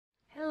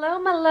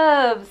my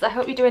loves, I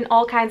hope you're doing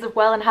all kinds of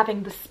well and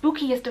having the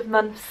spookiest of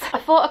months. I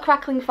thought a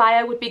crackling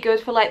fire would be good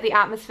for like the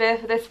atmosphere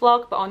for this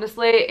vlog, but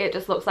honestly it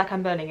just looks like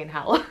I'm burning in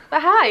hell.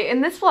 But hi,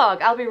 in this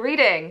vlog I'll be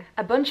reading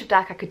a bunch of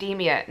dark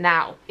academia.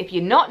 Now, if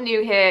you're not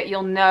new here,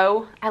 you'll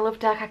know I love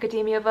dark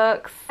academia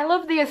books. I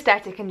love the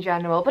aesthetic in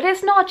general, but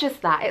it's not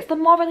just that, it's the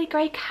morally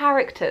grey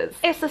characters.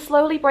 It's the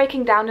slowly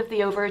breaking down of the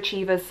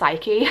overachiever's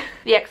psyche,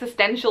 the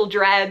existential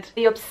dread,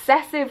 the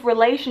obsessive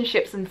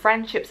relationships and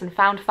friendships and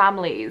found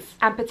families,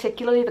 and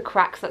particularly the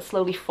cracks that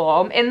slowly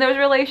form in those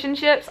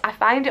relationships. I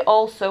find it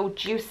all so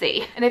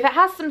juicy. And if it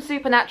has some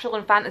supernatural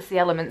and fantasy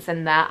elements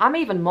in there, I'm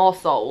even more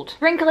sold.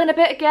 Sprinkle in a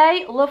bit of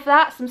gay, love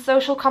that. Some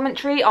social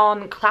commentary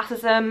on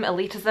classism,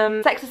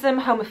 elitism,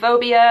 sexism,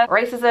 homophobia,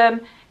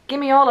 racism. Give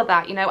me all of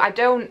that, you know. I'd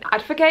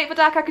advocate for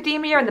dark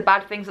academia and the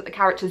bad things that the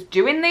characters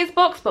do in these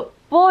books, but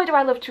boy do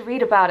I love to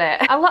read about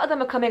it. A lot of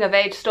them are coming of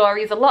age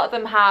stories, a lot of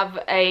them have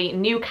a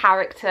new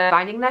character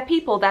finding their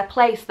people, their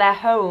place, their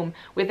home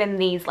within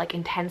these like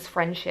intense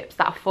friendships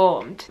that are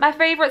formed. My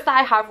favourites that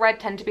I have read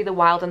tend to be the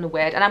wild and the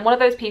weird, and I'm one of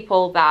those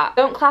people that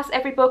don't class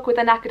every book with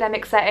an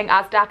academic setting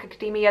as dark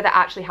academia. That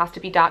actually has to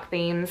be dark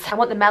themes. I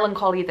want the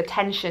melancholy, the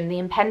tension, the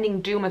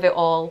impending doom of it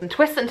all, and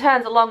twists and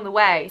turns along the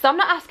way. So I'm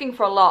not asking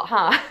for a lot,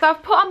 huh? So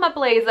I've put on my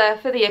blazer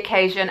for the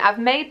occasion. I've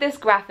made this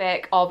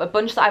graphic of a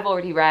bunch that I've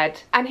already read,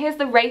 and here's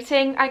the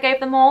rating I gave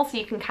them all, so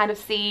you can kind of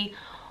see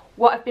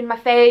what have been my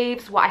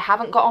faves, what I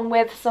haven't got on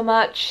with so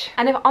much.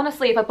 And if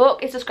honestly, if a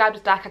book is described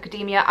as dark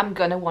academia, I'm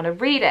gonna want to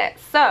read it.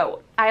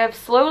 So I have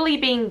slowly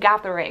been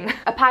gathering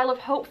a pile of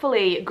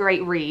hopefully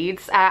great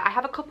reads. I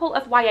have a couple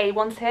of YA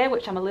ones here,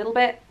 which I'm a little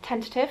bit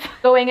tentative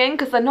going in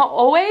because they're not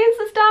always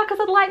as dark as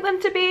I'd like them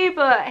to be,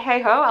 but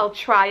hey ho, I'll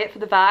try it for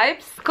the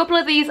vibes. A couple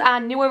of these are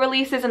newer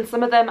releases, and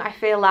some of them I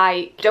feel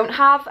like don't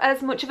have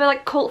as much of a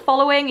like cult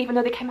following, even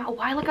though they came out a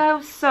while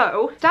ago.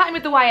 So starting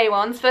with the YA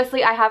ones,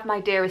 firstly I have My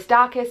Dearest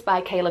Darkest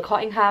by Kayla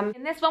Cottingham.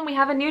 In this one we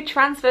have a new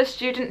transfer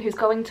student who's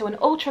going to an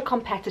ultra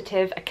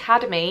competitive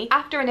academy.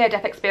 After a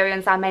near-death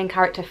experience, our main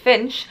character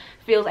Finch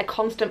feels a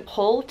constant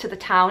pull to the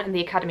town and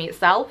the academy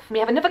itself. We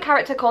have another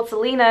character called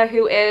Selena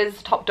who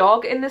is top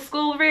dog in this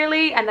school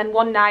really, and then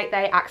one night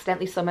they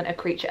accidentally summon a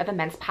creature of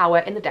immense power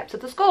in the depths of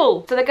the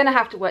school. So they're gonna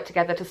have to work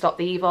together to stop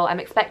the evil. I'm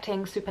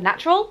expecting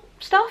supernatural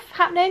stuff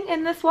happening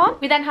in this one.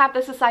 We then have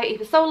The Society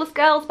for Soulless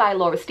Girls by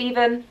Laura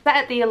Stephen. Set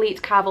at the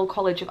elite Carvel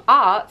College of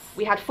Arts,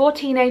 we had 4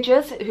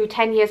 teenagers who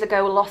 10 years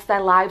ago lost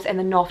their lives in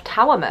the North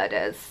Tower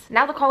murders.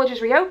 Now the college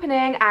is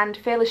reopening and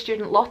fearless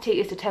student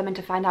Lottie is determined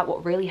to find out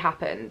what really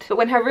happened. But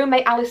when her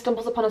roommate Alice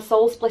stumbles upon a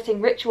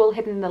soul-splitting ritual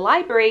hidden in the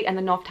library and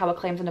the North Tower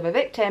claims another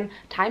victim,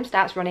 time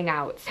starts running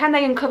out. Can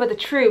they uncover the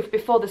truth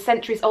before the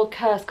centuries-old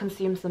curse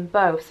consumes them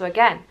both? So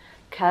again,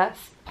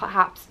 curse,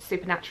 perhaps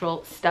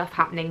supernatural stuff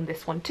happening in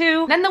this one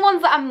too. Then the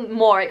ones that I'm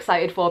more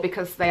excited for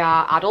because they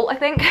are adult, I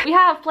think. We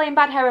have Plain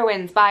Bad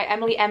Heroines by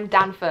Emily M.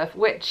 Danforth,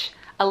 which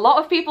a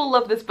lot of people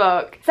love this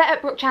book. Set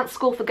at Brookchance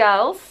School for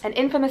Girls, an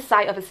infamous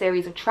site of a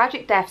series of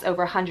tragic deaths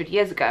over 100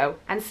 years ago,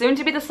 and soon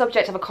to be the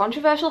subject of a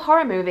controversial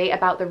horror movie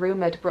about the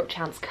rumoured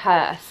Brookchance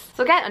curse.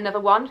 So again, another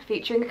one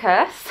featuring a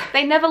curse.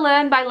 They Never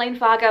Learn by Lane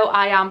Fargo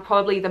I am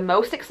probably the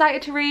most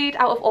excited to read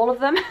out of all of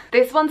them.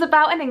 This one's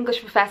about an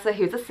English professor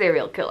who's a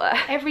serial killer.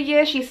 Every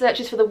year she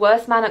searches for the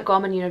worst man at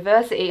Gorman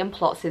University and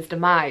plots his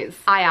demise.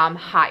 I am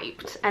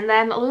hyped. And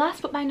then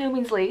last but by no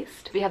means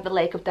least, we have The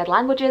Lake of Dead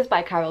Languages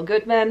by Carol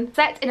Goodman.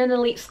 Set in an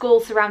elite school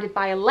surrounded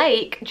by a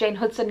lake, Jane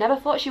Hudson never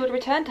thought she would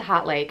return to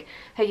Heart Lake.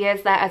 Her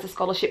years there as a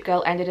scholarship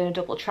girl ended in a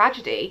double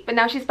tragedy, but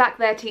now she's back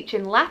there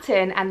teaching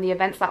Latin, and the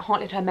events that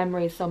haunted her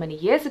memories so many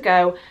years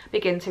ago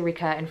begin to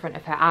recur in front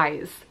of her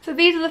eyes. So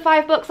these are the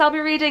 5 books I'll be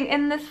reading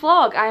in this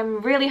vlog.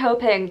 I'm really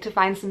hoping to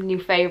find some new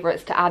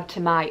favourites to add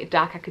to my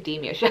dark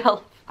academia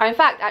shelf. Or in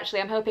fact, actually,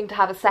 I'm hoping to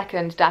have a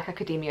second dark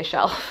academia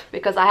shelf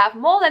because I have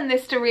more than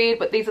this to read,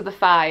 but these are the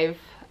 5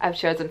 I've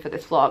chosen for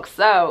this vlog.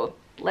 So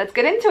let's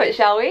get into it,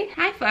 shall we?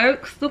 Hi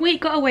folks, the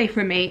week got away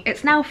from me.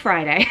 It's now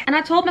Friday, and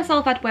I told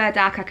myself I'd wear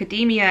dark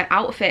academia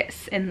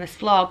outfits in this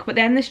vlog, but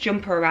then this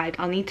jumper arrived.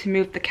 I'll need to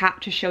move the cap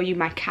to show you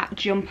my cat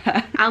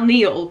jumper. I'll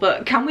kneel,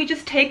 but can we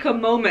just take a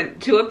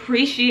moment to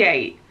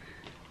appreciate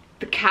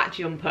the cat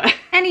jumper?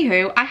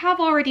 Anywho, I have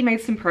already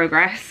made some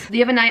progress.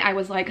 The other night I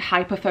was like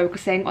hyper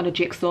focusing on a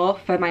jigsaw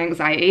for my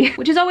anxiety,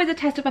 which is always a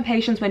test of my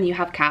patience when you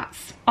have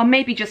cats. Or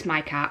maybe just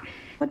my cat.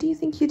 What do you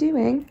think you're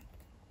doing?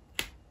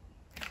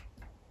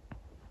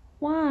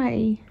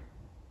 Why?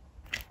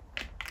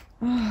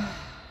 Oh,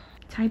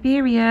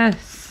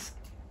 Tiberius.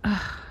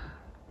 Ugh.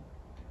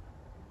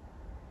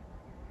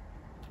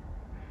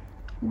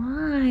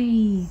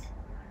 Why?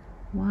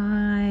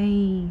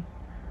 Why?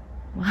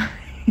 Why?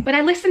 But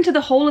I listened to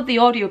the whole of the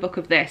audiobook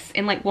of this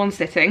in like one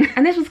sitting,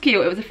 and this was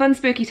cute. It was a fun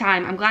spooky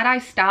time. I'm glad I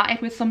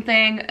started with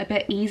something a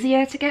bit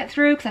easier to get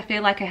through because I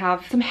feel like I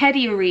have some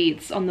headier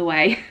reads on the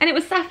way. And it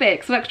was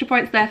sapphic, so extra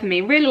points there for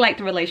me. Really liked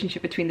the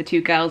relationship between the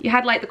two girls. You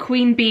had like the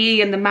queen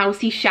bee and the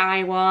mousy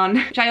shy one,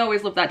 which I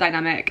always love that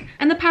dynamic.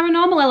 And the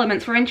paranormal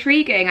elements were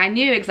intriguing. I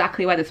knew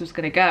exactly where this was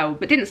going to go,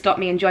 but didn't stop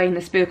me enjoying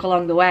the spook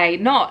along the way.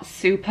 Not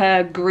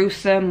super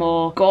gruesome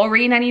or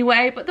gory in any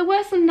way, but there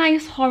were some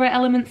nice horror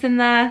elements in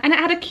there. And it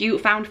had a cute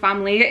found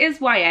family. It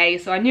is YA,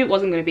 so I knew it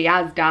wasn't going to be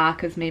as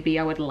dark as maybe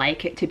I would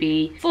like it to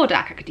be for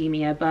dark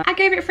academia, but I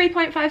gave it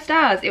 3.5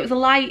 stars. It was a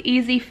light,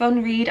 easy,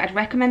 fun read. I'd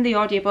recommend the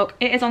audiobook.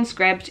 It is on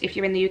Scribd if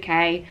you're in the UK,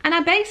 and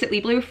I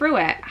basically blew through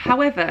it.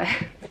 However,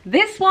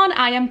 this one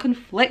I am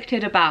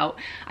conflicted about.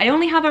 I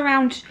only have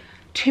around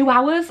 2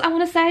 hours, I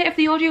want to say, of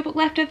the audiobook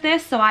left of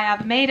this, so I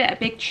have made it a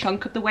big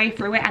chunk of the way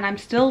through it, and I'm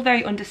still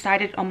very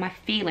undecided on my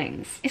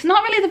feelings. It's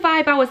not really the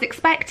vibe I was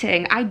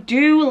expecting. I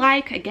do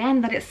like,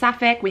 again, that it's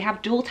sapphic, we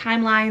have dual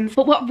timelines,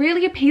 but what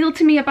really appealed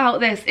to me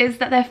about this is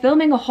that they're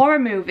filming a horror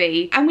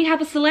movie, and we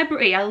have a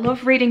celebrity. I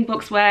love reading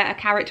books where a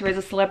character is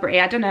a celebrity.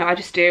 I don't know, I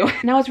just do.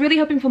 And I was really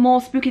hoping for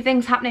more spooky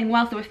things happening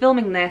whilst they were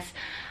filming this.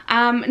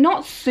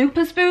 Not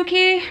super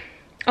spooky,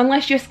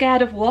 unless you're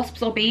scared of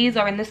wasps or bees,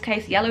 or in this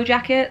case yellow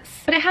jackets,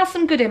 but it has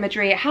some good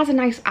imagery. It has a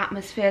nice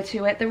atmosphere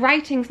to it. The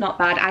writing's not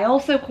bad. I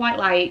also quite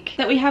like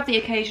that we have the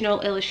occasional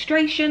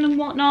illustration and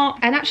whatnot.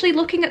 And actually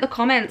looking at the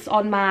comments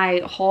on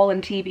my haul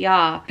and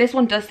TBR, this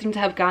one does seem to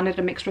have garnered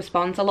a mixed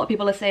response. A lot of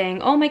people are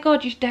saying, oh my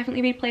god, you should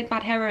definitely read Played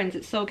Bad Heroines,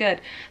 it's so good.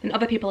 And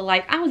other people are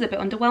like, I was a bit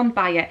underwhelmed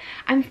by it.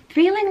 I'm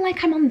feeling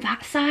like I'm on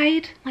that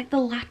side, like the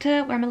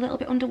latter, where I'm a little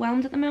bit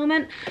underwhelmed at the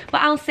moment,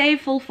 but I'll save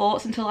full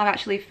thoughts until I've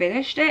actually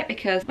finished it,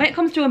 because when it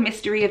comes to a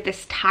mystery of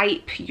this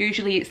type,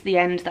 usually it's the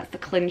end that's the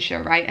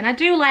clincher, right? And I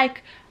do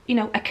like, you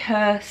know, a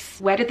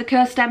curse. Where did the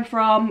curse stem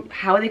from?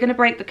 How are they going to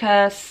break the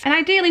curse? And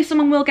ideally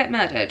someone will get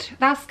murdered.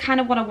 That's kind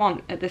of what I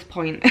want at this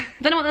point.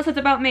 Don't know what that says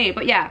about me,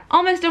 but yeah,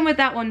 almost done with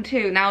that one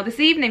too. Now this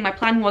evening my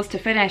plan was to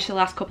finish the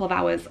last couple of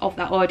hours of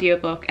that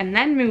audiobook and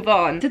then move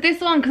on to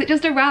this one because it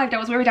just arrived. I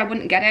was worried I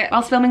wouldn't get it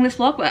whilst filming this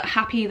vlog, but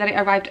happy that it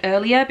arrived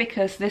earlier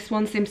because this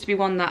one seems to be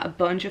one that a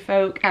bunch of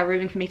folk are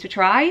rooting for me to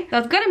try. So I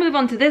was gonna move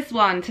on to this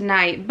one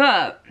tonight,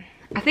 but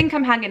I think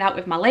I'm hanging out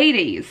with my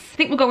ladies. I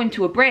think we're going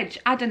to a bridge.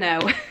 I don't know.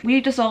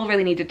 We just all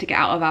really needed to get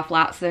out of our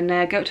flats and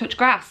go touch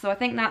grass. So I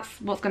think that's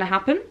what's going to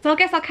happen. So I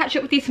guess I'll catch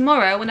up with you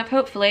tomorrow when I've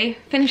hopefully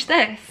finished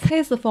this.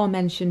 Here's the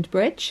aforementioned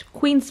bridge.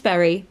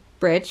 Queensferry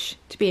Bridge,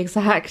 to be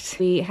exact.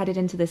 We headed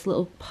into this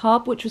little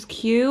pub, which was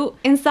cute.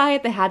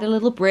 Inside, they had a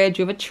little bridge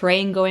with a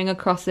train going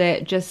across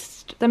it.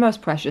 Just the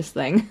most precious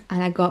thing.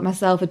 And I got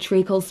myself a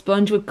treacle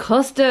sponge with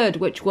custard,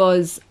 which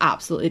was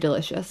absolutely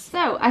delicious.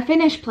 So I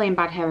finished Playing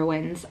Bad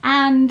Heroines,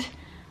 and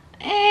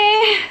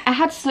I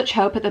had such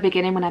hope at the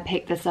beginning when I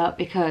picked this up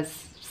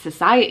because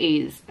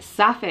societies,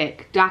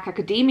 sapphic, dark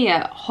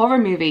academia, horror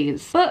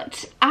movies.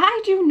 But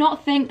I do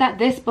not think that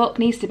this book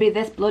needs to be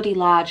this bloody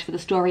large for the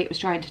story it was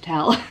trying to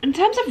tell. In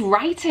terms of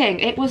writing,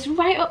 it was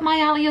right up my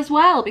alley as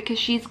well because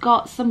she's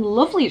got some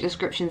lovely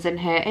descriptions in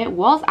here. It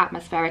was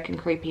atmospheric and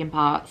creepy in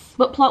parts.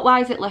 But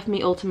plot-wise, it left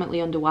me ultimately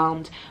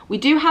underwhelmed. We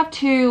do have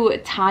two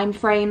time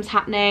frames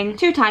happening,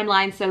 two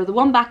timelines, so the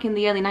one back in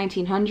the early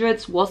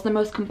 1900s was the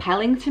most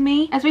compelling to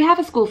me, as we have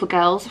a school for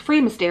girls,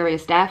 3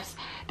 mysterious deaths.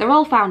 They're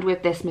all found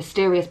with this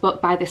mysterious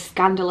book by this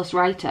scandalous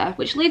writer,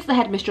 which leads the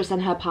headmistress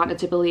and her partner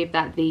to believe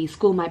that the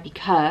school might be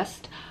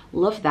cursed.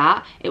 Love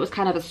that. It was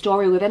kind of a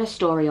story within a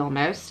story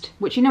almost,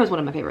 which you know is one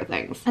of my favourite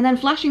things. And then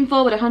flashing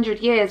forward 100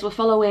 years, we're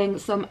following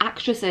some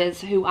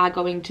actresses who are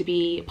going to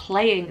be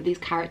playing these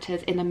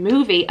characters in a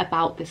movie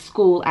about this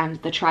school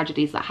and the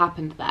tragedies that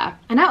happened there.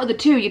 And out of the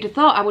two, you'd have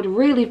thought I would have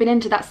really been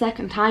into that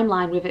second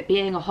timeline with it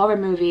being a horror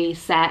movie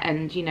set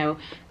and, you know,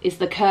 is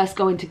the curse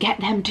going to get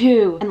them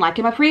too? And like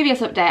in my previous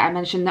update, I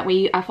mentioned that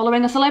we are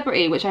following a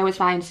celebrity, which I always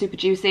find super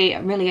juicy.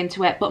 I'm really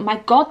into it, but my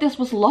god, this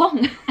was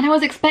long. And I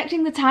was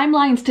expecting the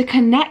timelines to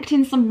connect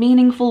in some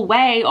meaningful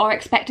way or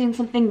expecting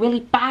something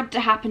really bad to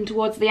happen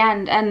towards the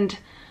end, and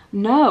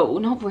no,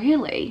 not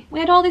really. We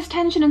had all this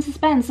tension and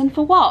suspense, and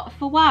for what?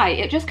 For why?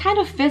 It just kind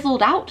of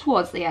fizzled out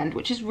towards the end,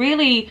 which is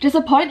really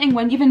disappointing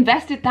when you've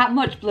invested that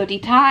much bloody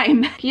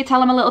time. Can you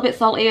tell I'm a little bit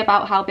salty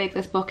about how big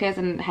this book is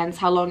and hence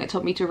how long it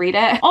took me to read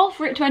it? All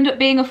for it to end up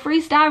being a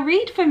 3-star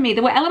read for me.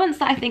 There were elements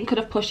that I think could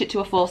have pushed it to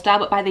a 4-star,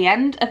 but by the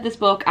end of this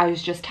book, I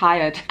was just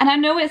tired. And I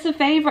know it's a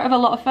favourite of a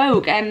lot of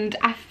folk, and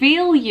I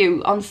feel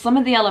you on some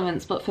of the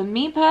elements, but for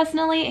me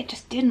personally, it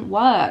just didn't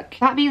work.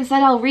 That being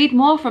said, I'll read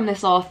more from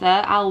this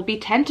author. I'll be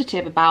tentative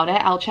about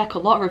it. I'll check a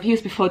lot of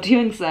reviews before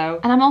doing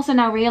so. And I'm also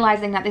now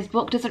realising that this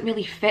book doesn't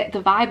really fit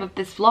the vibe of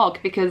this vlog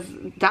because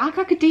dark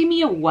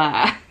academia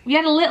were. We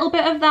had a little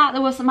bit of that,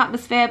 there was some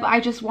atmosphere, but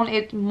I just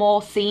wanted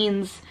more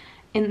scenes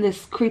in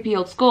this creepy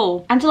old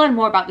school and to learn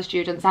more about the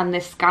students and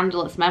this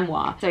scandalous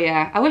memoir. So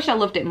yeah, I wish I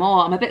loved it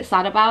more. I'm a bit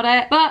sad about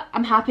it, but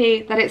I'm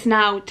happy that it's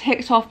now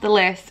ticked off the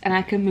list and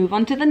I can move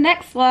on to the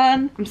next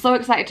one. I'm so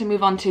excited to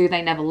move on to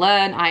They Never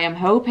Learn. I am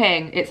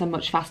hoping it's a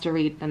much faster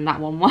read than that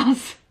one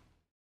was.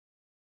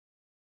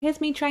 Here's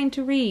me trying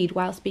to read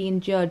whilst being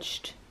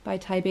judged by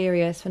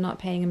Tiberius for not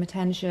paying him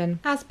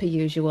attention. As per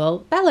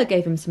usual. Bella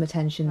gave him some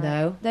attention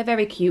though. They're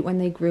very cute when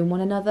they groom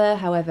one another,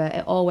 however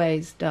it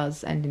always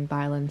does end in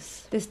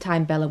violence. This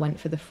time Bella went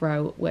for the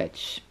throat,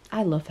 which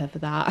I love her for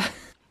that.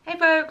 Hey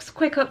folks,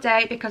 quick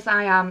update because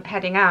I am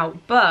heading out,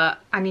 but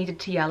I needed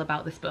to yell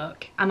about this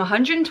book. I'm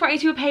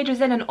 122 pages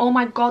in and oh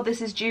my god,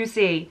 this is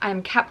juicy. I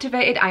am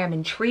captivated, I am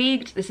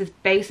intrigued. This is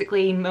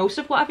basically most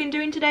of what I've been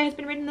doing today has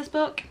been reading this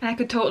book. And I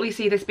could totally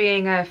see this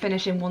being a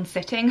finish in one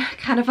sitting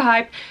kind of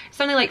vibe.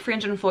 It's only like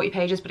 340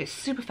 pages, but it's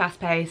super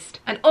fast paced.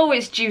 And oh,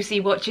 it's juicy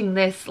watching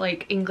this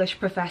like English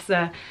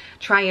professor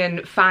try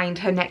and find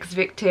her next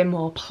victim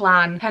or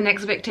plan her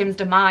next victim's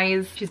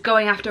demise. She's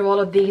going after all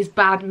of these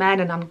bad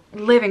men and I'm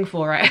living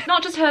for it.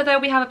 Not just her though,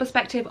 we have a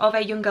perspective of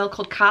a young girl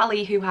called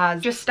Carly who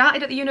has just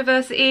started at the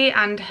university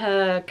and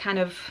her kind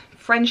of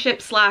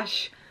friendship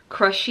slash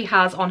crush she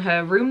has on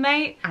her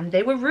roommate, and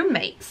they were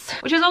roommates,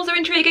 which is also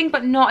intriguing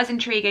but not as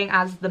intriguing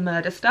as the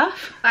murder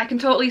stuff. I can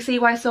totally see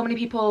why so many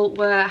people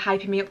were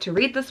hyping me up to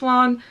read this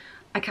one.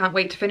 I can't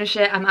wait to finish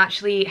it. I'm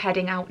actually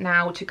heading out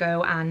now to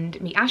go and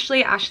meet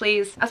Ashley at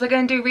Ashley's as we're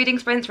going to do reading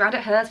sprints round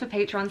at hers for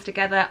Patrons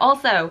together.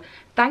 Also,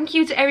 thank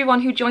you to everyone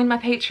who joined my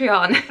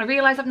Patreon. I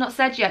realise I've not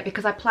said yet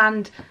because I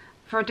planned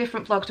for a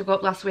different vlog to go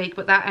up last week,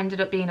 but that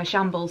ended up being a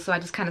shambles, so I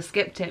just kind of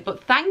skipped it.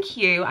 But thank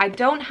you. I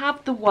don't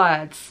have the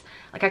words.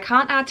 Like, I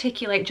can't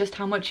articulate just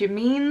how much it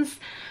means.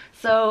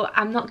 So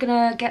I'm not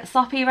gonna get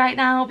soppy right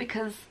now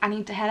because I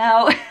need to head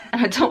out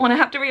and I don't want to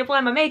have to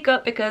reapply my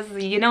makeup because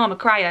you know I'm a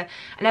crier,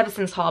 and ever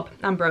since Hob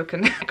I'm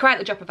broken. I cry at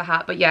the drop of a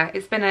hat, but yeah,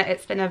 it's been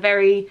a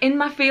very in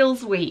my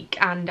feels week,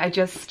 and I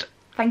just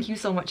thank you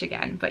so much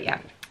again. But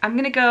yeah, I'm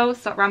gonna go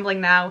stop rambling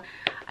now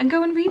and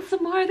go and read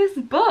some more of this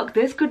book.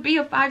 This could be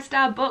a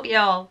 5-star book,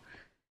 y'all.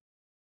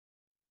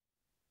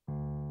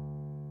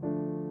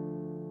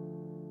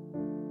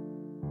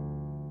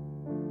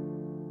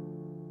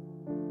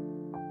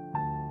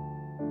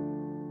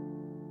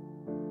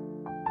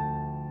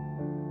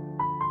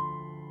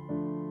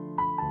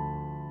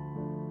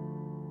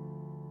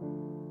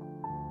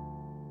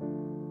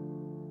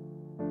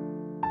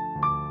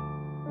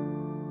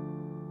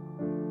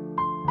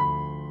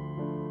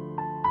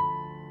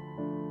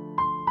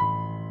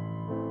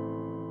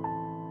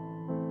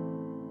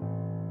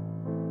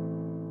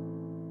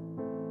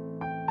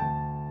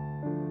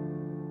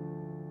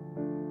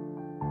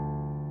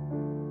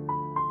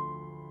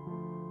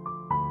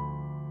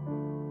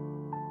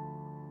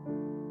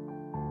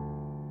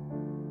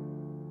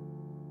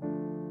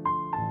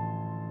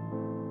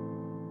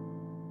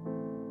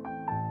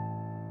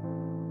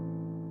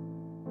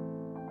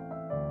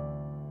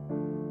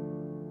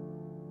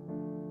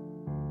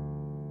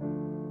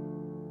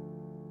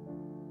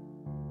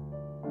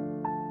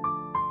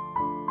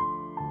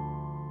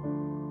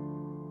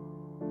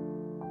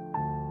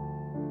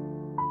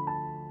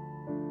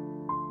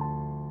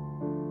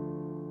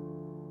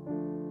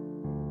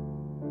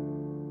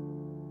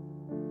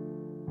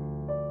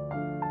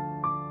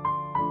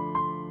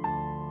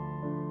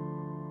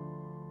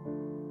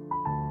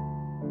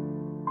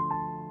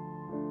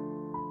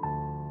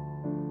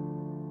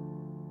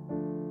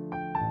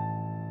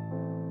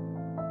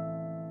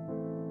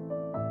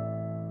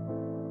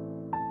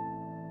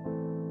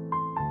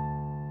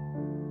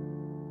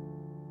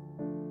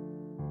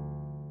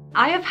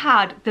 I have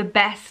had the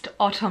best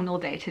autumnal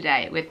day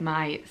today with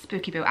my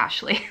spooky boo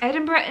Ashley.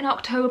 Edinburgh in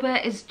October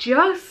is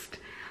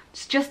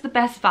it's just the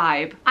best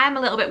vibe. I am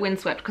a little bit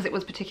windswept because it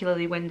was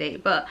particularly windy,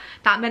 but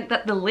that meant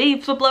that the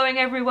leaves were blowing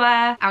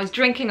everywhere. I was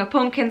drinking a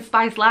pumpkin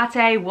spice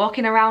latte,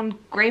 walking around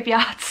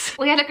graveyards.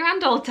 We had a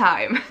grand old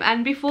time.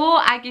 And before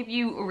I give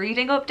you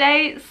reading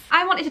updates,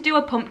 I wanted to do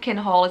a pumpkin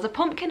haul. Is a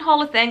pumpkin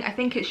haul a thing? I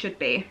think it should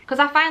be. Because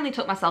I finally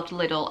took myself to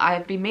Lidl.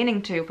 I've been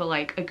meaning to for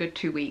like a good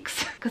 2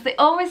 weeks. Because they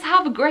always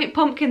have a great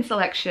pumpkin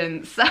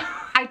selection. So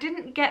I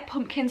didn't get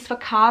pumpkins for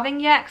carving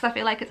yet because I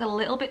feel like it's a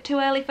little bit too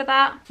early for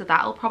that. So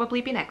that'll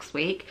probably be next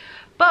week.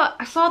 But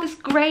I saw this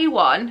grey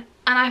one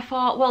and I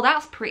thought, well,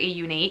 that's pretty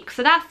unique.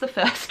 So that's the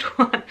first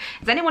one.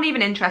 Is anyone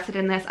even interested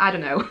in this? I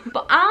don't know.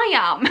 But I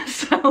am.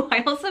 So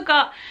I also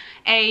got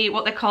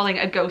what they're calling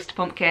a ghost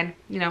pumpkin,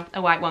 you know,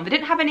 a white one. They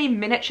didn't have any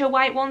miniature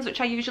white ones, which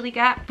I usually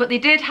get, but they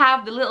did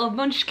have the little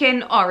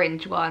munchkin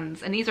orange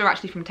ones, and these are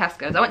actually from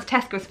Tesco's. I went to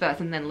Tesco's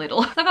first and then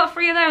Lidl. So I got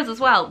 3 of those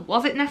as well.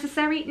 Was it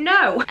necessary?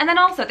 No. And then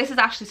also, this is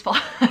Ashley's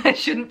fault. I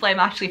shouldn't blame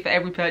Ashley for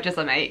every purchase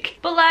I make.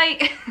 But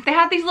like, they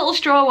had these little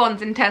straw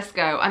ones in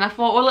Tesco, and I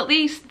thought, well, at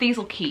least these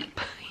will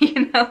keep,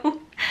 you know?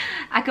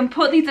 I can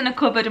put these in a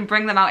cupboard and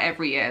bring them out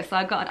every year. So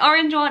I got an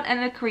orange one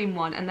and a cream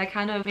one, and they're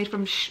kind of made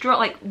from straw,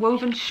 like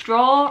woven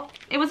straw.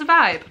 It was a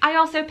vibe. I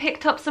also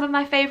picked up some of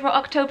my favourite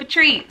October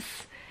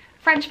treats.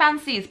 French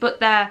fancies,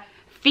 but they're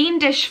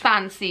fiendish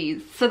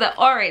fancies, so they're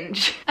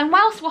orange. And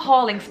whilst we're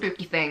hauling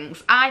spooky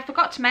things, I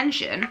forgot to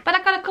mention, but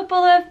I got a couple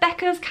of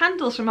Becca's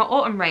candles from our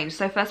autumn range.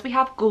 So first we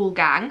have Ghoul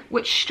Gang,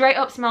 which straight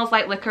up smells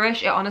like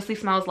licorice. It honestly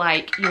smells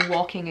like you're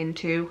walking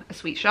into a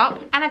sweet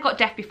shop. And I got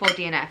Death Before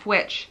DNF,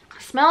 which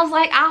Smells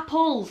like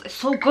apples. It's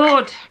so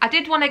good. I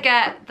did want to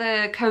get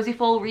the Cozy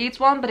Fall Reads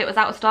one, but it was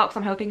out of stock, so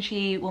I'm hoping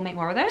she will make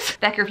more of those.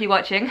 Becca, if you're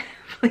watching,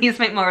 please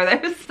make more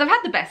of those. So I've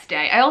had the best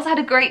day. I also had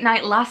a great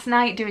night last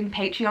night doing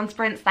Patreon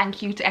sprints.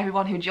 Thank you to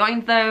everyone who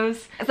joined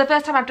those. It's the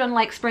first time I've done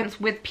like sprints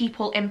with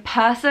people in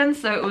person,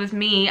 so it was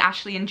me,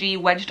 Ashley and G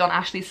wedged on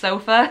Ashley's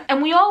sofa.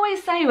 And we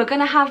always say we're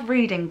gonna have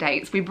reading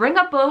dates. We bring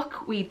a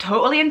book, we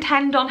totally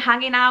intend on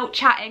hanging out,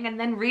 chatting, and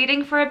then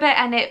reading for a bit,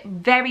 and it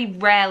very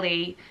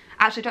rarely,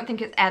 actually, I don't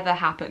think it's ever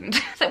happened.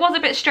 So it was a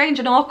bit strange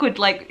and awkward,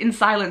 like in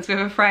silence with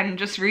a friend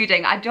just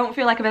reading. I don't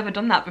feel like I've ever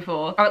done that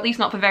before, or at least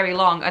not for very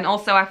long. And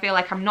also I feel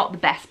like I'm not the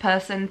best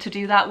person to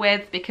do that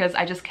with because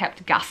I just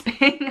kept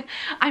gasping.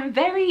 I'm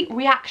very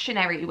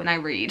reactionary when I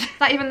read. Is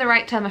that even the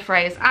right term of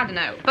phrase? I don't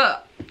know.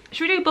 But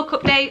should we do book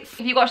updates?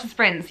 If you watch the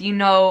sprints, you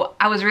know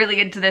I was really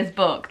into this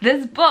book.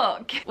 This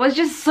book was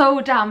just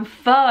so damn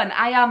fun.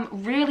 I am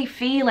really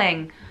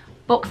feeling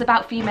books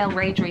about female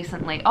rage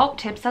recently. Oh,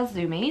 Tibbs has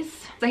zoomies.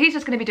 So he's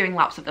just going to be doing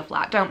laps of the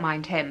flat, don't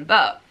mind him.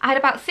 But I had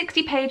about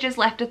 60 pages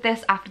left of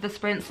this after the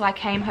sprint, so I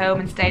came home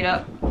and stayed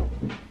up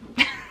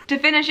to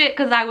finish it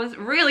because I was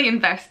really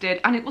invested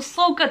and it was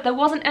so good. There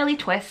was an early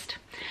twist,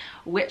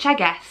 which I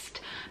guessed,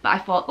 but I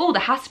thought, oh,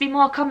 there has to be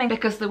more coming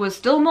because there was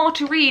still more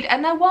to read,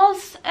 and there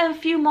was a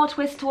few more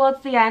twists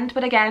towards the end,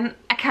 but again,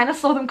 I kind of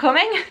saw them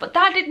coming. But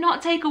that did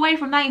not take away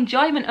from my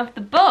enjoyment of the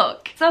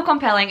book. So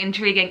compelling,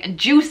 intriguing, and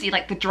juicy,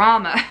 like the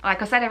drama.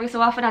 Like I said, every so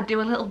often I'd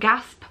do a little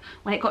gasp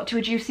when it got to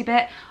a juicy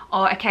bit,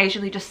 or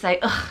occasionally just say,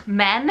 ugh,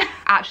 men.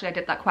 Actually, I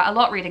did that quite a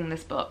lot reading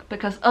this book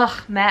because,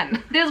 ugh,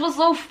 men. This was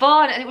so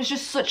fun, and it was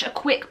just such a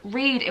quick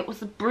read. It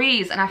was a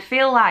breeze, and I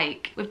feel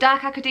like with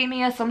dark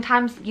academia,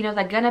 sometimes, you know,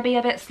 they're gonna be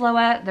a bit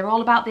slower. They're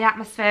all about the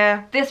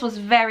atmosphere. This was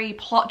very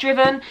plot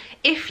driven.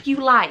 If you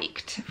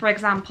liked, for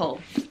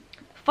example,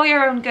 For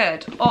Your Own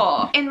Good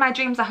or In My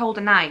Dreams I Hold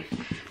a Knife,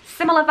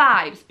 similar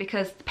vibes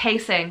because the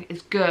pacing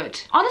is good.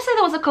 Honestly,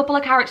 there was a couple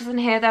of characters in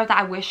here though that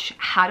I wish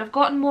had have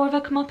gotten more of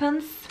a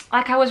comeuppance.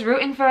 Like, I was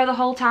rooting for her the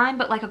whole time,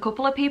 but like a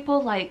couple of people,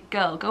 like,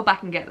 girl, go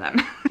back and get them.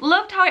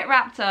 Loved how it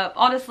wrapped up.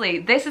 Honestly,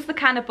 this is the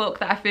kind of book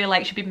that I feel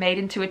like should be made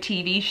into a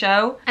TV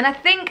show. And I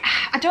think,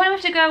 I don't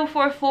have to go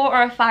for a 4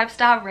 or a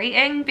 5-star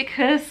rating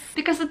because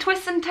the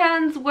twists and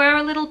turns were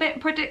a little bit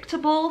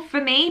predictable for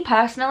me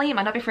personally. It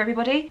might not be for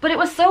everybody, but it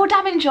was so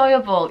damn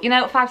enjoyable. You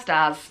know, 5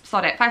 stars.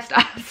 Sod it, 5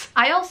 stars.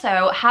 I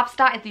also have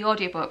started the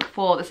audiobook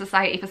for The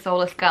Society for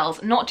Soulless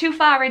Girls. Not too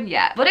far in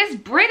yet, but it's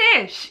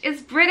British.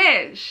 It's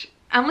British.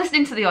 I'm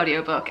listening to the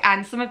audiobook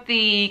and some of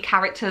the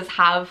characters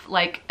have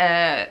like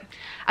I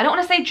don't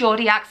want to say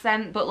Geordie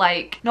accent, but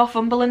like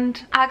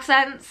Northumberland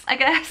accents, I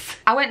guess.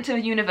 I went to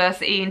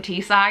university in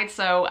Teesside,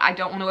 so I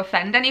don't want to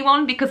offend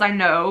anyone because I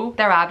know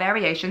there are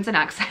variations in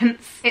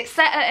accents. It's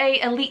set at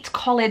a elite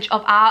college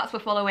of arts. We're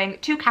following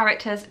 2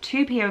 characters,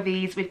 2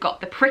 POVs. We've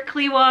got the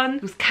prickly one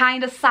who's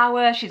kind of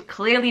sour. She's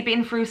clearly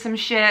been through some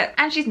shit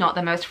and she's not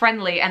the most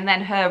friendly. And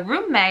then her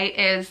roommate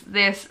is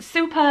this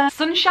super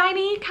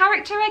sunshiny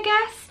character, I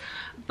guess.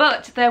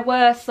 But there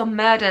were some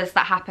murders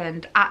that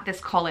happened at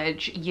this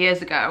college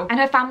years ago, and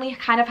her family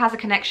kind of has a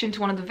connection to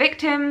one of the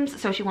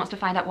victims, so she wants to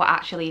find out what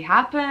actually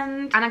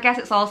happened. And I guess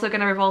it's also going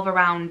to revolve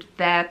around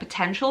their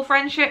potential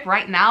friendship.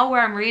 Right now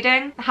where I'm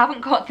reading, I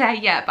haven't got there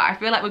yet, but I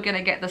feel like we're going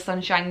to get the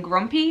Sunshine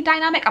Grumpy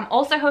dynamic. I'm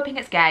also hoping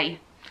it's gay.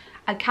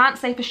 I can't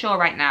say for sure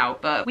right now,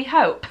 but we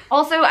hope.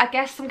 Also, I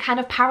guess some kind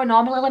of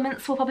paranormal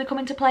elements will probably come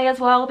into play as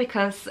well,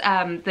 because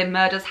the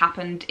murders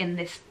happened in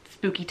this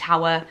spooky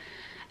tower,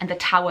 and the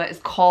tower is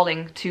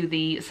calling to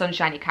the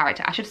sunshiny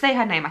character. I should say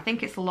her name, I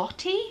think it's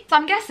Lottie. So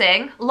I'm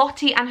guessing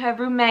Lottie and her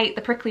roommate,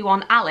 the prickly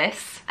one,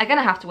 Alice, are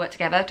gonna have to work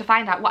together to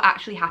find out what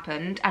actually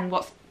happened and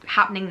what's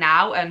happening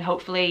now, and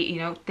hopefully, you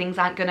know, things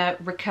aren't gonna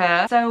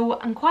recur.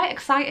 So I'm quite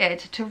excited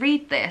to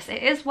read this.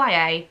 It is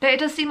YA, but it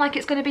does seem like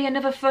it's gonna be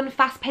another fun,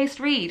 fast-paced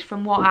read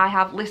from what I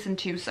have listened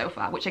to so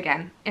far, which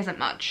again, isn't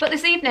much. But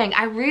this evening,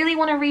 I really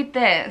wanna read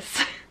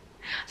this.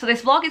 So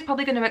this vlog is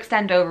probably going to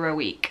extend over a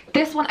week.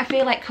 This one I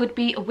feel like could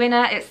be a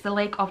winner. It's The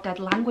Lake of Dead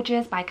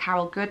Languages by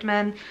Carol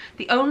Goodman.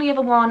 The only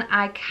other one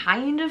I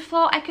kind of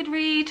thought I could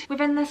read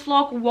within this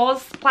vlog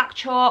was Black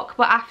Chalk,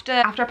 but after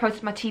I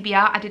posted my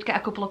TBR, I did get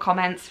a couple of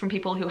comments from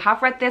people who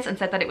have read this and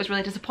said that it was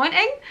really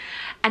disappointing.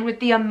 And with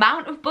the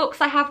amount of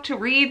books I have to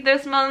read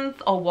this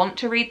month, or want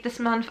to read this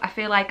month, I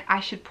feel like I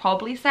should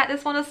probably set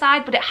this one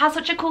aside, but it has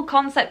such a cool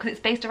concept because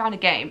it's based around a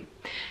game.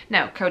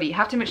 No, Cody, you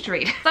have too much to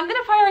read. So I'm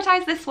going to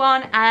prioritise this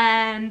one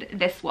and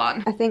this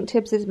one. I think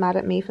Tibbs is mad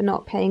at me for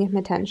not paying him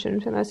attention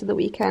for most of the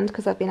weekend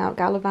because I've been out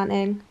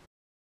gallivanting.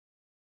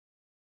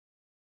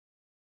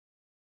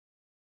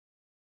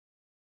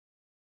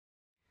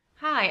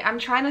 Hi, I'm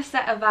trying to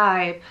set a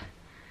vibe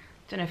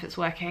Don't know if it's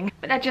working,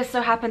 but I just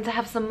so happen to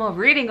have some more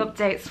reading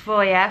updates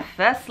for you.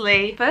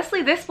 Firstly,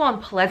 this one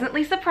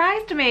pleasantly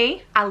surprised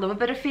me. I love a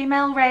bit of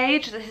female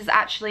rage. This is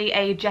actually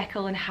a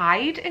Jekyll and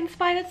Hyde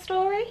inspired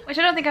story, which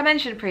I don't think I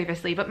mentioned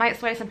previously, but might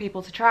sway some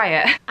people to try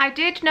it. I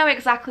did know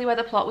exactly where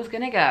the plot was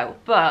gonna go,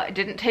 but it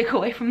didn't take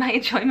away from my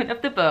enjoyment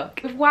of the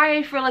book. With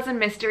YA thrillers and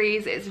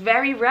mysteries, it's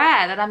very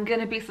rare that I'm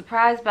gonna be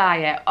surprised by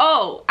it.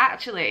 Oh,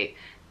 actually,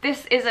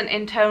 this isn't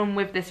in tone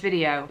with this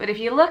video, but if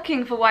you're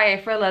looking for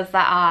YA thrillers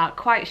that are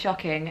quite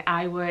shocking,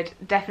 I would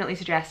definitely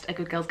suggest A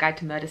Good Girl's Guide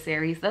to Murder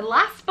series, the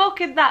last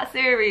book in that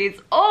series.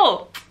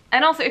 Oh!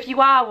 And also, if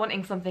you are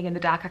wanting something in the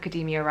dark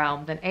academia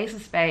realm, then Ace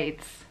of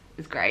Spades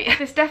is great.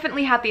 This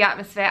definitely had the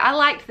atmosphere. I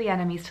liked the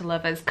enemies to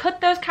lovers.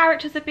 Could those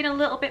characters have been a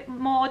little bit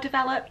more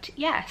developed?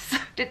 Yes.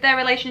 Did their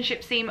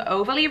relationship seem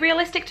overly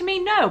realistic to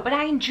me? No, but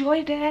I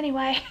enjoyed it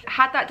anyway.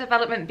 Had that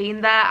development been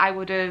there, I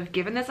would have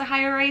given this a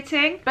higher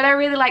rating, but I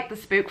really like the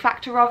spook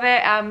factor of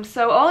it.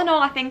 So all in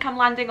all, I think I'm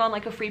landing on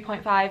like a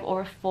 3.5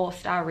 or a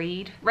 4-star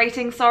read.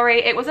 Rating,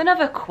 sorry, it was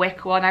another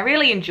quick one. I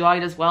really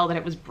enjoyed as well that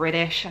it was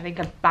British. I think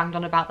I banged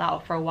on about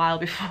that for a while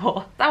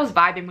before. I was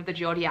vibing with the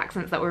Geordie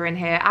accents that were in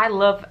here. I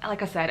love,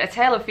 like I said, a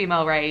tale of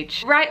female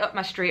rage. Right up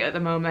my street at the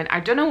moment.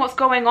 I don't know what's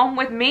going on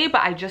with me,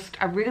 but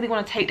I really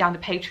want to take down the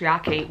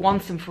patriarchy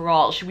once and for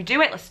all. Should we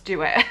do it? Let's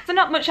do it. So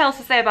not much else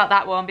to say about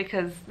that one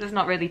because there's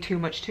not really too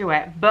much to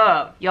it,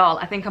 but y'all,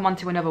 I think I'm on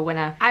to another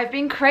winner. I've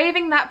been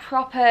craving that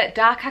proper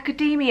dark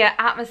academia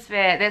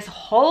atmosphere this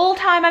whole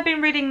time I've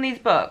been reading these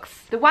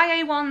books. The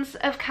YA ones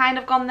have kind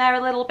of gone there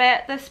a little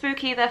bit. They're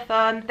spooky, they're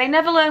fun. They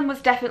Never Learn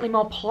was definitely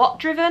more plot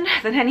driven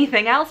than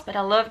anything else, but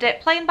I loved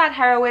it. Plain bad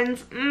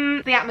heroines,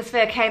 the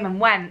atmosphere came and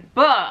went,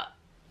 but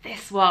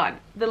this one,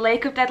 The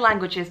Lake of Dead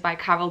Languages by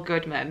Carol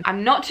Goodman.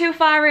 I'm not too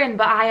far in,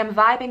 but I am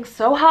vibing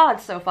so hard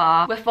so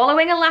far. We're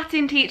following a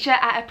Latin teacher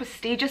at a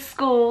prestigious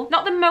school.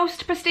 Not the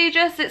most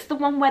prestigious, it's the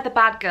one where the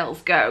bad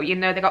girls go. You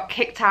know, they got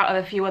kicked out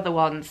of a few other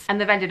ones and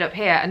they've ended up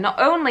here. And not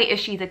only is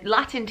she the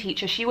Latin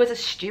teacher, she was a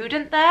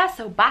student there,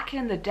 so back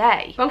in the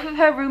day. Both of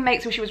her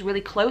roommates who she was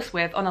really close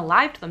with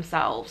unalived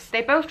themselves.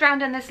 They both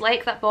drowned in this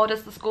lake that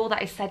borders the school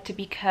that is said to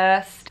be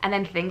cursed. And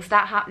then things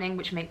start happening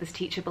which make this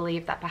teacher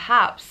believe that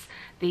perhaps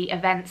the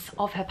events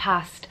of her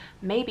past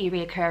may be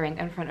reoccurring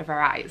in front of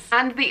her eyes.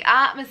 And the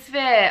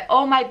atmosphere,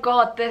 oh my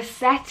god, the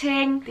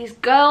setting, these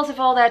girls with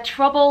all their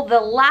trouble, the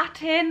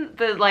Latin,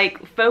 the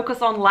like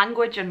focus on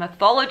language and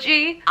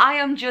mythology. I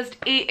am just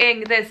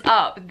eating this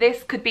up.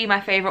 This could be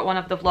my favorite one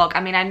of the vlog.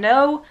 I mean, I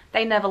know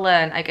They Never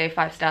Learn I gave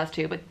 5 stars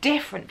to, but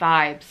different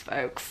vibes,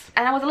 folks.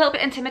 And I was a little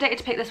bit intimidated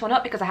to pick this one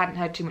up because I hadn't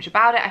heard too much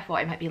about it. I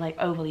thought it might be like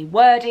overly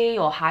wordy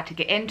or hard to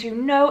get into.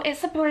 No,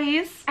 it's a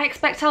breeze. I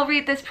expect I'll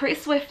read this pretty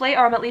swiftly,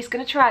 or I'm at least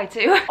gonna try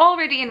to.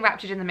 Already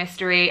enraptured in the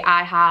mystery,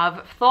 I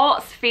have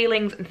thoughts,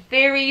 feelings, and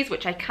theories,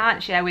 which I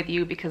can't share with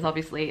you because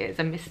obviously it's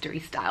a mystery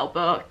style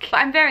book. But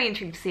I'm very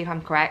intrigued to see if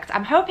I'm correct.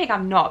 I'm hoping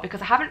I'm not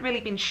because I haven't really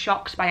been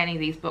shocked by any of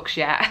these books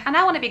yet. And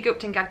I want to be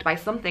gooped and gagged by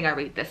something I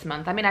read this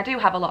month. I mean, I do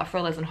have a lot of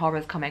thrillers and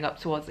horrors coming up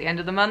towards the end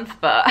of the month,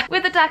 but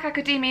with the dark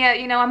academia,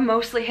 you know, I'm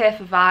mostly here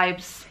for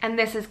vibes. And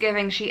this is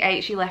giving She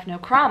Ate, She Left No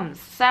Crumbs.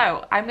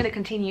 So I'm going to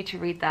continue to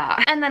read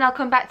that. And then I'll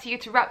come back to you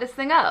to wrap this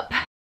thing up.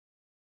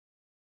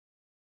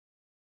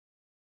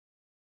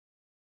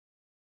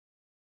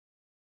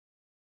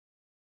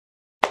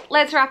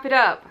 Let's wrap it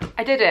up.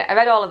 I did it. I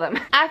read all of them.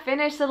 I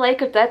finished The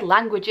Lake of Dead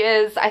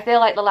Languages. I feel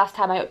like the last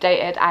time I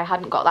updated, I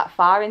hadn't got that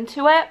far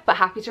into it, but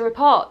happy to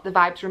report the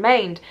vibes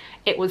remained.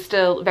 It was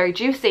still very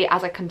juicy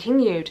as I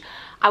continued.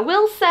 I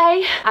will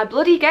say, I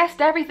bloody guessed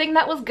everything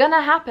that was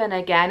gonna happen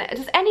again.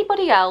 Does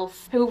anybody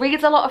else who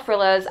reads a lot of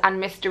thrillers and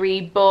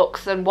mystery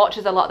books and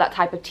watches a lot of that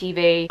type of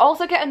TV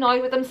also get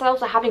annoyed with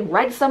themselves for having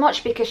read so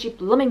much because you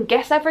blooming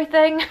guess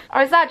everything?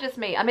 Or is that just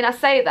me? I mean, I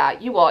say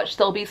that, you watch,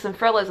 there'll be some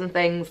thrillers and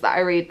things that I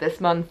read this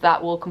month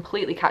that will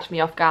completely catch me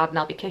off guard and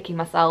I'll be kicking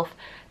myself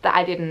that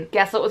I didn't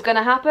guess what was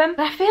gonna happen.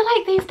 But I feel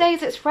like these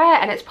days it's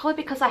rare, and it's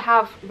probably because I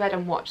have read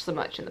and watched so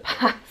much in the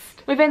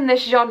past within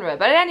this genre.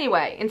 But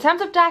anyway, in terms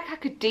of dark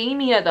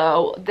academia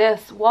though,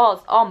 this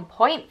was on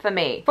point for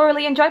me.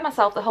 Thoroughly enjoyed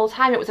myself the whole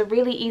time. It was a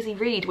really easy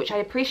read, which I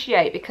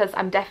appreciate because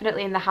I'm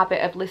definitely in the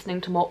habit of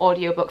listening to more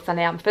audiobooks than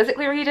I am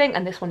physically reading,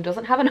 and this one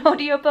doesn't have an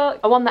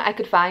audiobook. One that I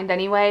could find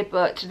anyway,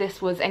 but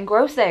this was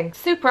engrossing.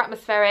 Super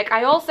atmospheric.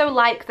 I also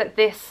like that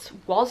this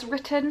was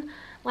written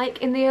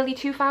like in the early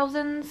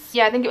 2000s.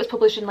 Yeah, I think it was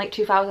published in like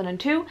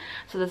 2002,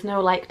 so there's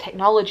no like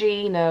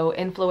technology, no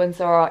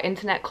influencer or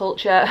internet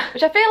culture,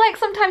 which I feel like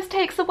sometimes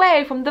takes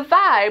away from the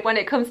vibe when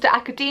it comes to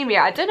academia.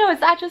 I don't know,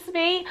 is that just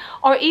me?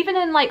 Or even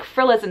in like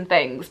thrillers and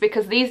things,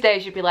 because these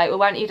days you'd be like, well,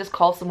 why don't you just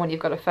call someone, you've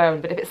got a phone?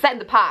 But if it's set in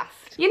the past,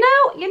 you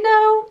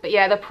know. But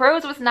yeah, the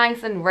prose was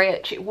nice and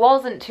rich. It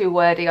wasn't too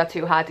wordy or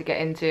too hard to get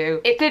into.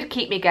 It did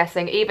keep me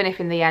guessing, even if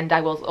in the end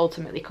I was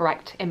ultimately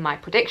correct in my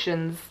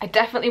predictions. I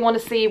definitely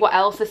want to see what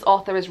else this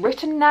author has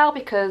written now,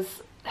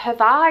 because her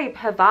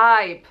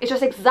vibe is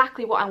just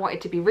exactly what I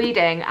wanted to be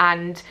reading.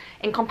 And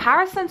in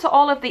comparison to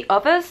all of the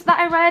others that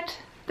I read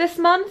this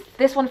month.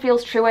 This one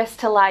feels truest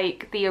to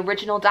like the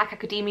original Dark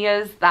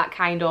Academias that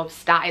kind of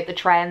started the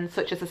trend,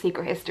 such as A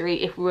Secret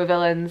History, If We Were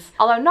Villains.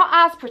 Although not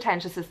as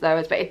pretentious as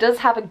those, but it does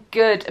have a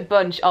good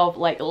bunch of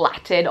like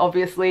Latin,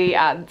 obviously,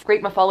 and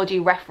Greek mythology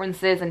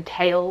references and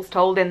tales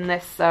told in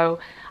this, so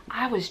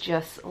I was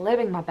just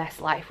living my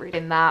best life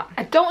reading that.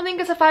 I don't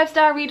think it's a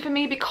 5-star read for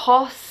me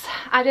because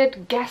I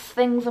did guess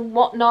things and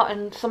whatnot,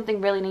 and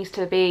something really needs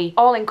to be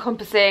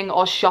all-encompassing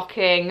or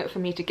shocking for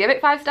me to give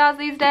it 5 stars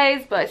these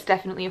days, but it's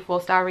definitely a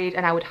 4-star read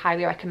and I would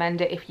highly recommend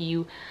it if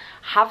you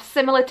have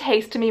similar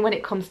taste to me when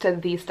it comes to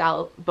these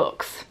style of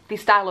books.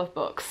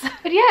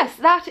 But yes,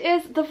 that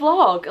is the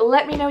vlog.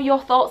 Let me know your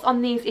thoughts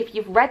on these if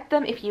you've read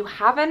them. If you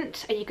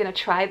haven't, are you gonna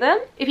try them?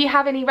 If you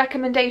have any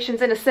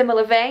recommendations in a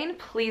similar vein,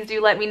 please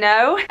do let me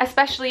know,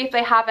 especially if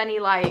they have any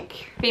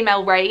like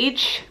female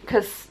rage,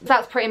 because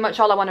that's pretty much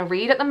all I want to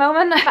read at the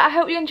moment. But I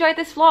hope you enjoyed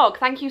this vlog.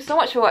 Thank you so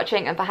much for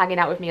watching and for hanging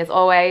out with me as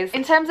always.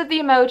 In terms of the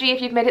emoji,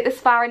 if you've made it this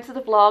far into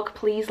the vlog,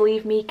 please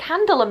leave me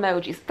candle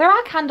emojis. There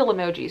are candle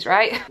emojis,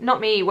 right? Not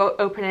me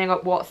opening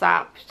up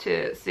WhatsApp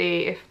to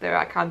see if there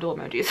are candle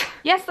emojis.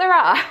 Yes, there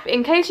are.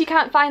 In case you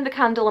can't find the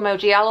candle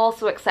emoji, I'll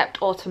also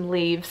accept autumn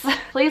leaves.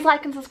 Please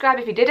like and subscribe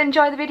if you did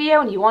enjoy the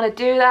video and you want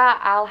to do that.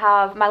 I'll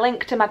have my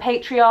link to my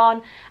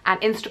Patreon and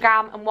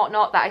Instagram and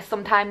whatnot that I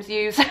sometimes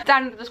use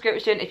down in the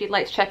description if you'd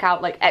like to check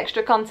out like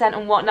extra content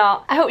and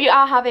whatnot. I hope you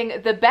are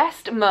having the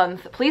best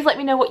month. Please let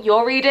me know what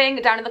you're reading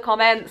down in the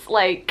comments.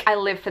 Like, I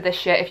live for this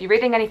shit. If you're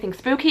reading anything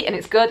spooky and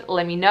it's good,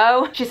 let me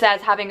know. She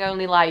says having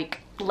only like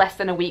less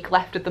than a week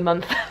left of the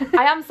month.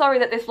 I am sorry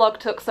that this vlog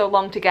took so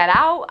long to get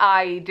out.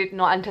 I did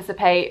not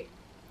anticipate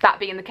that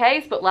being the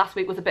case, but last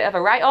week was a bit of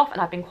a write-off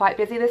and I've been quite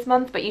busy this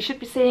month, but you should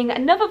be seeing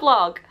another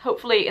vlog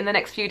hopefully in the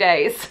next few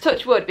days.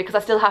 Touch wood, because I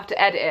still have to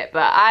edit it,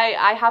 but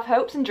I have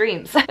hopes and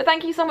dreams. But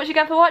thank you so much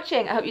again for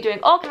watching. I hope you're doing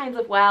all kinds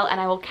of well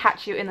and I will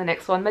catch you in the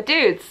next one, my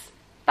dudes.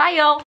 Bye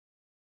y'all.